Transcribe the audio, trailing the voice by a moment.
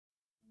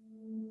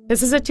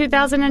This is a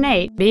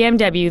 2008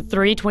 BMW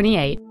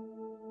 328.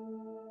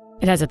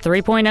 It has a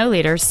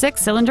 3.0-liter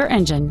six-cylinder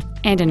engine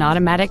and an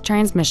automatic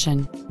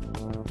transmission.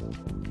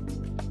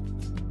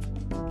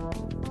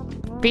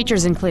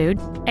 Features include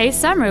a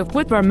sunroof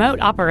with remote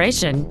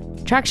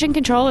operation, traction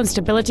control and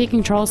stability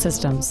control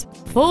systems,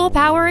 full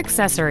power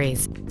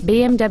accessories,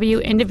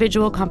 BMW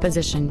individual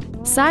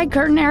composition, side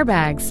curtain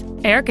airbags,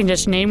 air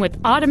conditioning with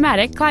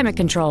automatic climate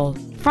control,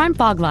 front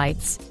fog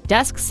lights,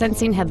 dusk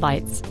sensing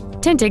headlights,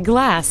 tinted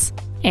glass,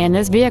 and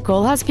this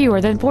vehicle has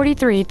fewer than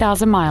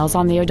 43,000 miles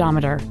on the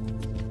odometer.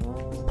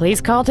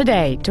 Please call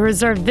today to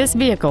reserve this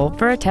vehicle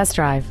for a test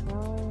drive.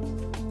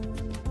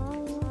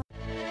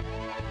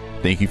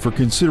 Thank you for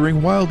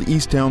considering Wild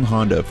Easttown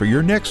Honda for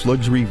your next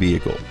luxury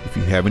vehicle. If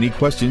you have any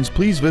questions,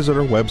 please visit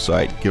our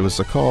website, give us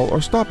a call,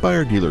 or stop by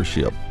our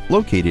dealership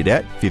located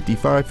at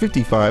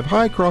 5555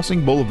 High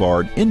Crossing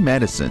Boulevard in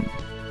Madison.